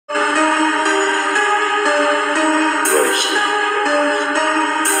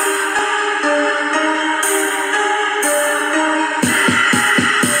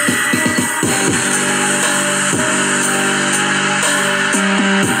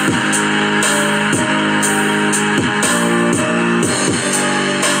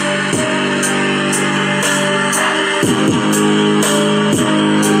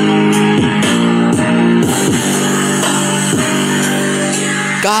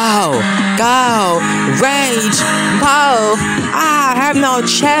go, rage, po. I have no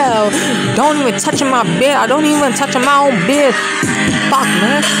chill. Don't even touch my bed. I don't even touch my own bed. Fuck,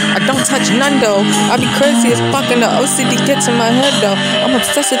 man. I don't touch none though. I be crazy as fuck and the OCD gets in my head though. I'm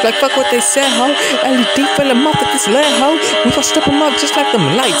obsessive like fuck what they said, ho. LED fill them up with this lead, ho. We gon' strip them up just like them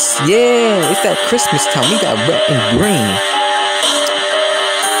lights. Yeah, it's that Christmas time. We got red and green.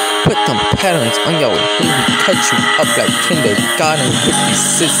 Put them patterns on your head and cut you up like kindergarten with these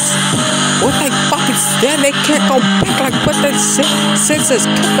sis. What they fucking said, they can't go back like what they said. Scissors,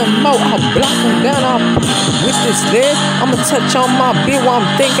 cut them out, I'll block them down, I'll with this lead. I'ma touch on my beat while I'm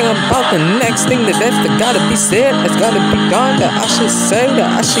thinking about the next thing that gotta be said. That's gotta be done, that I should say,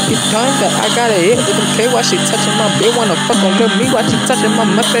 that I should get done, that I gotta hit with them K while she touching my beat. Wanna fuck on with me while she touching my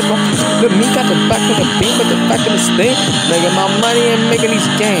mustache. With me, got the back of the beam, but the back of the sting. Making my money and making these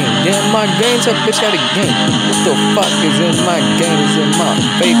games. Getting my games up, bitch, got a game. What the fuck is in my game? Is in my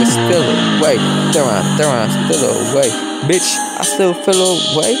favor still away. Throw around, still away. Bitch, I still feel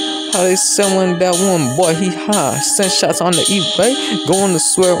away. How they someone that one boy, he high. Send shots on the E-way. Going to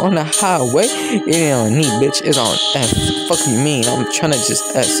swear on the highway. It ain't on me, bitch, it's on F. Fuck you mean, I'm tryna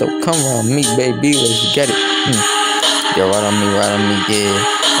just F. So come around me, baby, let's get it. Yo, ride on me, yeah.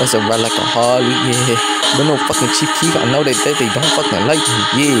 That's a ride like a Harley, yeah. But no fucking cheap keep. I know that they don't fucking like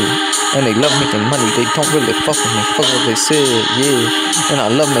me, yeah. And they love making money. They don't really fuck with me. Fuck what they said, yeah. And I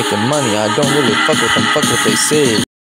love making money. I don't really fuck with them. Fuck what they said.